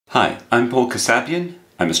Hi, I'm Paul Kassabian,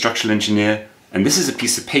 I'm a structural engineer, and this is a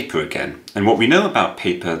piece of paper again. And what we know about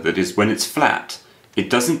paper that is when it's flat, it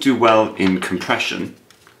doesn't do well in compression,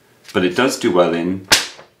 but it does do well in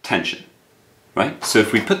tension, right? So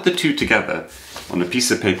if we put the two together on a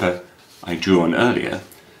piece of paper I drew on earlier,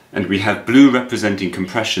 and we have blue representing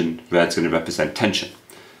compression, red's going to represent tension.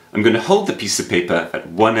 I'm going to hold the piece of paper at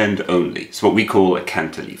one end only. It's what we call a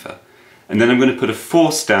cantilever. And then I'm going to put a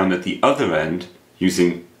force down at the other end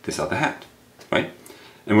using this other hand, right?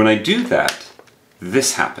 And when I do that,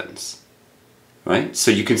 this happens, right? So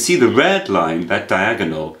you can see the red line, that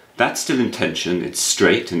diagonal, that's still in tension, it's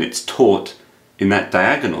straight and it's taut in that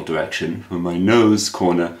diagonal direction from my nose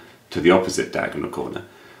corner to the opposite diagonal corner.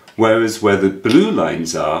 Whereas where the blue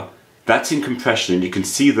lines are, that's in compression, and you can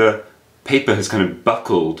see the paper has kind of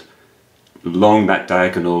buckled along that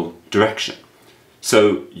diagonal direction.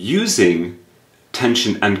 So using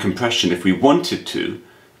tension and compression, if we wanted to,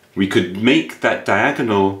 we could make that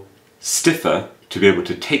diagonal stiffer to be able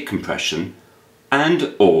to take compression,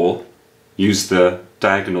 and or use the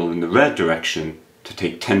diagonal in the red direction to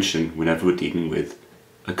take tension whenever we're dealing with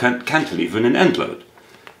a cantilever and an end load.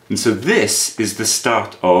 And so this is the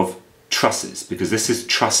start of trusses, because this is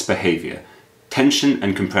truss behavior. Tension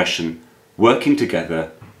and compression working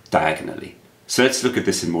together diagonally. So let's look at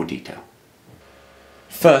this in more detail.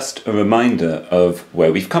 First, a reminder of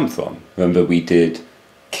where we've come from. Remember, we did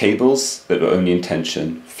cables that were only in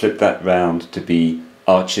tension, flip that round to be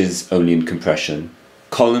arches only in compression,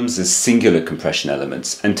 columns as singular compression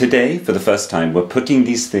elements, and today, for the first time, we're putting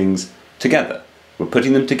these things together. We're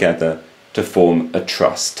putting them together to form a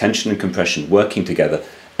truss, tension and compression working together,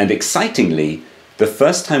 and excitingly, the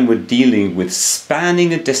first time we're dealing with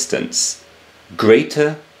spanning a distance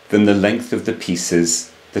greater than the length of the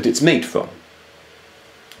pieces that it's made from,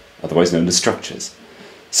 otherwise known as structures.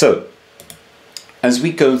 So, as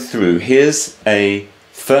we go through, here's a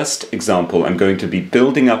first example. I'm going to be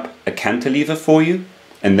building up a cantilever for you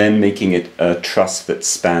and then making it a truss that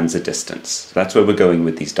spans a distance. So that's where we're going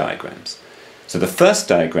with these diagrams. So the first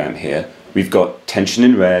diagram here, we've got tension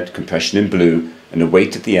in red, compression in blue, and a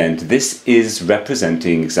weight at the end. This is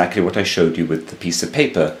representing exactly what I showed you with the piece of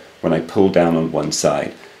paper when I pulled down on one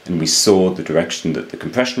side and we saw the direction that the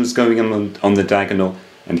compression was going on the diagonal,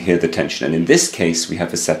 and here the tension. And in this case, we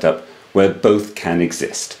have a setup where both can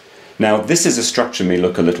exist. Now, this is a structure may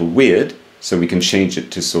look a little weird, so we can change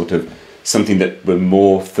it to sort of something that we're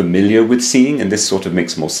more familiar with seeing, and this sort of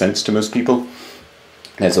makes more sense to most people.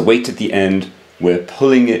 There's a weight at the end, we're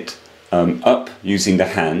pulling it up using the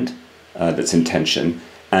hand that's in tension,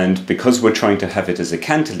 and because we're trying to have it as a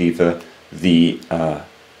cantilever, the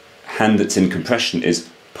hand that's in compression is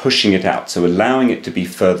pushing it out, so allowing it to be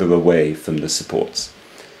further away from the supports.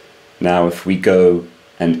 Now, if we go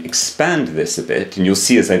and expand this a bit, and you'll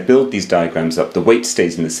see as I build these diagrams up, the weight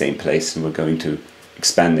stays in the same place, and we're going to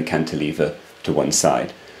expand the cantilever to one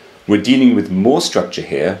side. We're dealing with more structure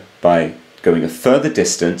here by going a further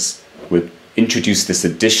distance. We've introduced this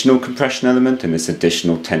additional compression element and this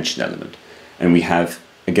additional tension element. And we have,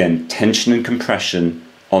 again, tension and compression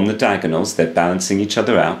on the diagonals. They're balancing each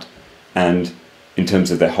other out, and in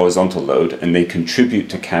terms of their horizontal load, and they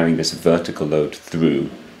contribute to carrying this vertical load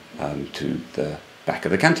through to the back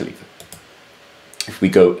of the cantilever. If we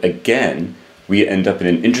go again, we end up in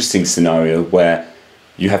an interesting scenario where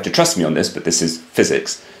you have to trust me on this, but this is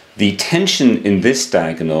physics. The tension in this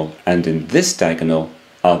diagonal and in this diagonal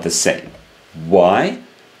are the same. Why?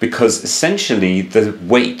 Because essentially the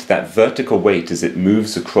weight, that vertical weight as it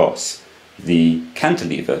moves across the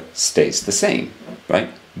cantilever, stays the same,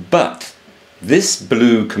 right? But this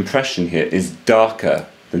blue compression here is darker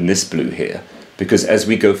than this blue here, because as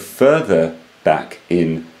we go further back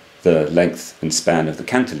in the length and span of the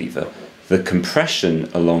cantilever, the compression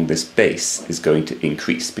along this base is going to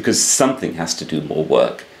increase because something has to do more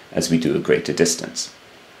work as we do a greater distance.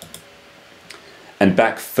 And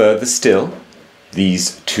back further still,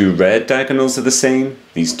 these two red diagonals are the same,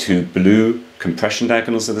 these two blue compression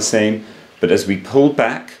diagonals are the same, but as we pull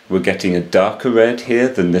back, we're getting a darker red here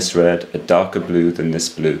than this red, a darker blue than this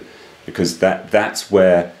blue, because that's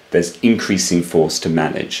where there's increasing force to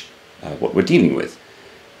manage what we're dealing with.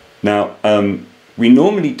 Now, we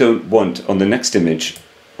normally don't want, on the next image,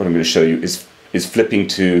 what I'm going to show you is flipping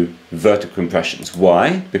to vertical compressions.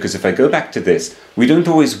 Why? Because if I go back to this, we don't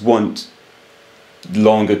always want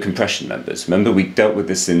longer compression members. Remember, we dealt with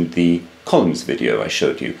this in the columns video I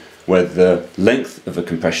showed you, where the length of a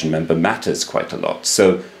compression member matters quite a lot.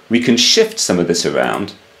 So we can shift some of this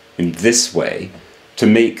around in this way to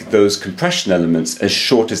make those compression elements as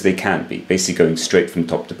short as they can be, basically going straight from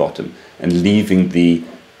top to bottom and leaving the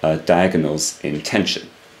diagonals in tension.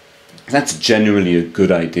 That's generally a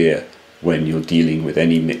good idea when you're dealing with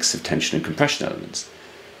any mix of tension and compression elements.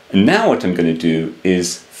 And now what I'm going to do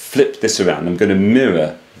is flip this around. I'm going to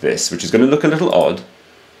mirror this, which is going to look a little odd,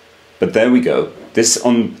 but there we go. This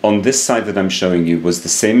on this side that I'm showing you was the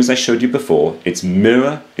same as I showed you before. Its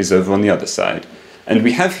mirror is over on the other side. And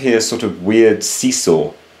we have here sort of weird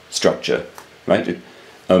seesaw structure, right?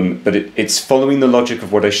 But it's following the logic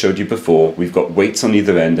of what I showed you before. We've got weights on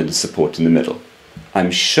either end and a support in the middle.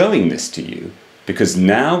 I'm showing this to you because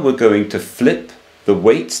now we're going to flip the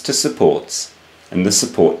weights to supports and the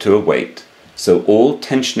support to a weight. So all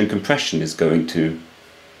tension and compression is going to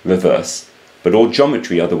reverse, but all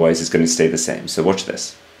geometry otherwise is going to stay the same. So watch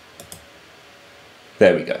this.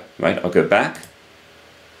 There we go, right? I'll go back.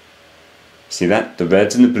 See that? The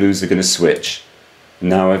reds and the blues are going to switch.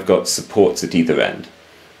 Now I've got supports at either end.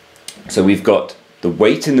 So we've got the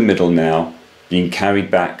weight in the middle now being carried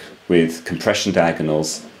back with compression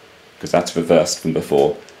diagonals, because that's reversed from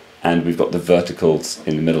before, and we've got the verticals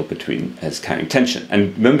in the middle between as carrying tension.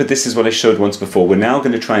 And remember, this is what I showed once before. We're now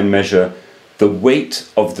going to try and measure the weight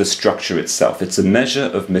of the structure itself. It's a measure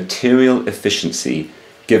of material efficiency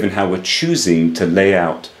given how we're choosing to lay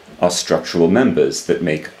out our structural members that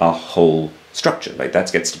make our whole structure. Right?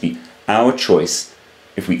 That gets to be our choice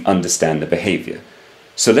if we understand the behavior.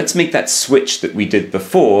 So let's make that switch that we did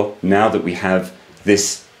before, now that we have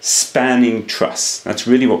this spanning truss. That's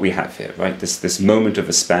really what we have here, right? This moment of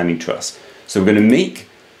a spanning truss. So we're going to make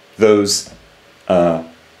those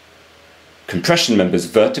compression members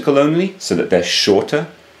vertical only, so that they're shorter,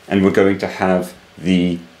 and we're going to have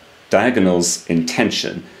the diagonals in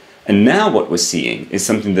tension. And now what we're seeing is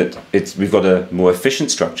something that we've got a more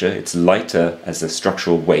efficient structure. It's lighter as a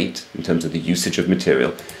structural weight in terms of the usage of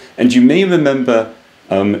material. And you may remember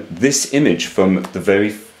this image from the very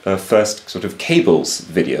first sort of cables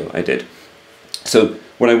video I did. So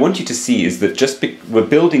what I want you to see is that we're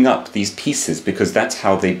building up these pieces because that's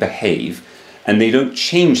how they behave, and they don't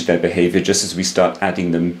change their behavior just as we start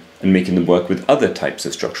adding them and making them work with other types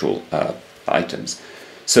of structural items.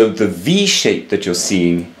 So the V shape that you're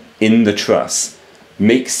seeing in the truss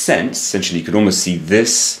makes sense. Essentially, you could almost see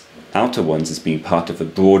this outer ones as being part of a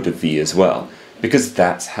broader V as well, because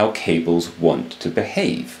that's how cables want to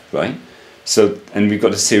behave, right? So, and we've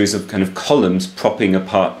got a series of kind of columns propping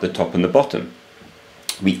apart the top and the bottom.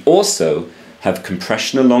 We also have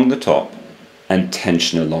compression along the top and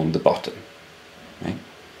tension along the bottom, right?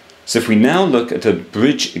 So if we now look at a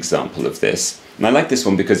bridge example of this, and I like this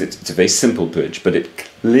one because it's a very simple bridge, but it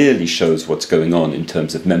clearly shows what's going on in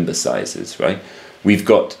terms of member sizes, right? We've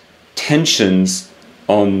got tensions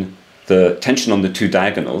on the two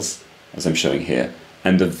diagonals, as I'm showing here,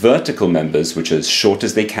 and the vertical members, which are as short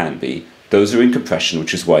as they can be, those are in compression,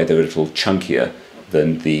 which is why they're a little chunkier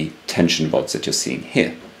than the tension rods that you're seeing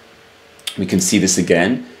here. We can see this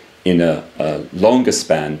again in a longer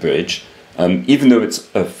span bridge. Even though it's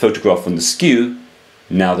a photograph on the skew,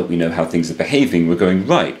 now that we know how things are behaving, we're going,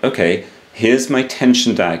 right, okay, here's my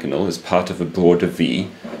tension diagonal as part of a broader V,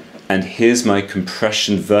 and here's my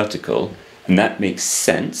compression vertical, and that makes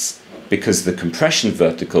sense because the compression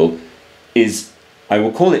vertical is, I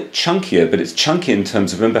will call it chunkier, but it's chunky in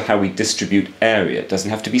terms of, remember how we distribute area. It doesn't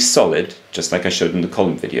have to be solid, just like I showed in the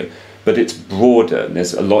column video, but it's broader, and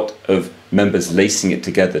there's a lot of members lacing it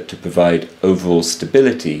together to provide overall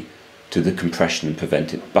stability to the compression and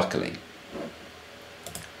prevent it buckling.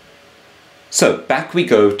 So back we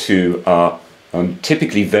go to our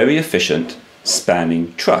typically very efficient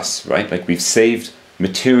spanning truss, right? Like we've saved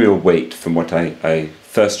material weight from what I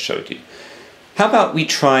first showed you. How about we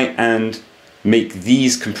try and make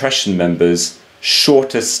these compression members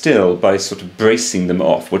shorter still by sort of bracing them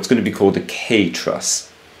off, what's going to be called a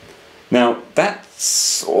K-truss. Now that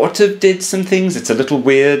sort of did some things. It's a little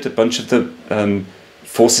weird. A bunch of the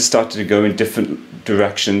forces started to go in different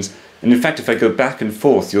directions. And in fact, if I go back and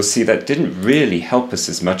forth, you'll see that didn't really help us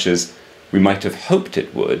as much as we might have hoped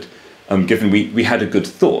it would, given we had a good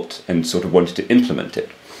thought and sort of wanted to implement it.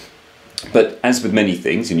 But as with many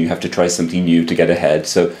things, you have to try something new to get ahead.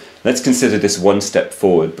 So let's consider this one step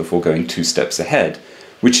forward before going 2 steps ahead,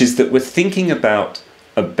 which is that we're thinking about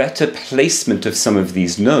a better placement of some of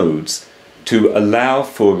these nodes to allow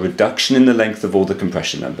for a reduction in the length of all the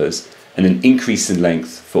compression members and an increase in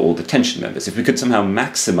length for all the tension members. If we could somehow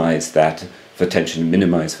maximize that for tension and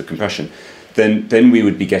minimize for compression, then we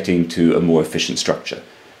would be getting to a more efficient structure.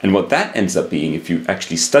 And what that ends up being, if you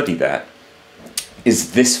actually study that,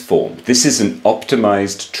 is this form. This is an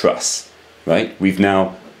optimized truss, right? We've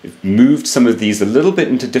now moved some of these a little bit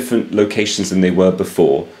into different locations than they were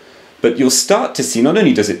before, But you'll start to see, not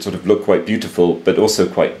only does it sort of look quite beautiful, but also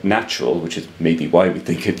quite natural, which is maybe why we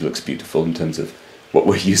think it looks beautiful in terms of what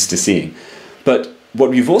we're used to seeing. But what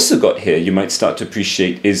we've also got here, you might start to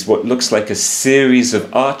appreciate, is what looks like a series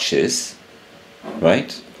of arches,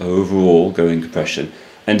 right? Overall going compression,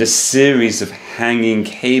 and a series of hanging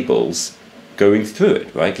cables going through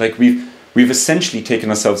it, right? Like we've essentially taken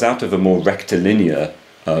ourselves out of a more rectilinear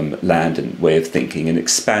land and way of thinking and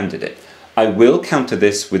expanded it. I will counter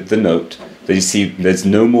this with the note that you see there's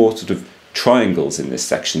no more sort of triangles in this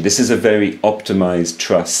section. This is a very optimized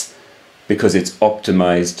truss because it's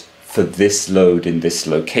optimized for this load in this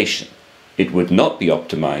location. It would not be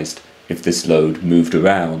optimized if this load moved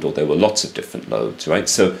around or there were lots of different loads, right?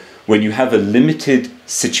 So when you have a limited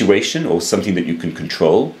situation or something that you can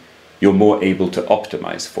control, you're more able to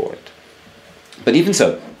optimize for it. But even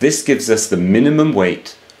so, this gives us the minimum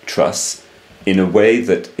weight truss in a way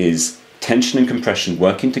that is tension and compression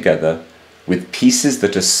working together with pieces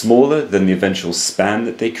that are smaller than the eventual span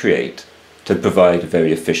that they create to provide a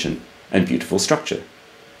very efficient and beautiful structure.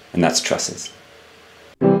 And that's trusses.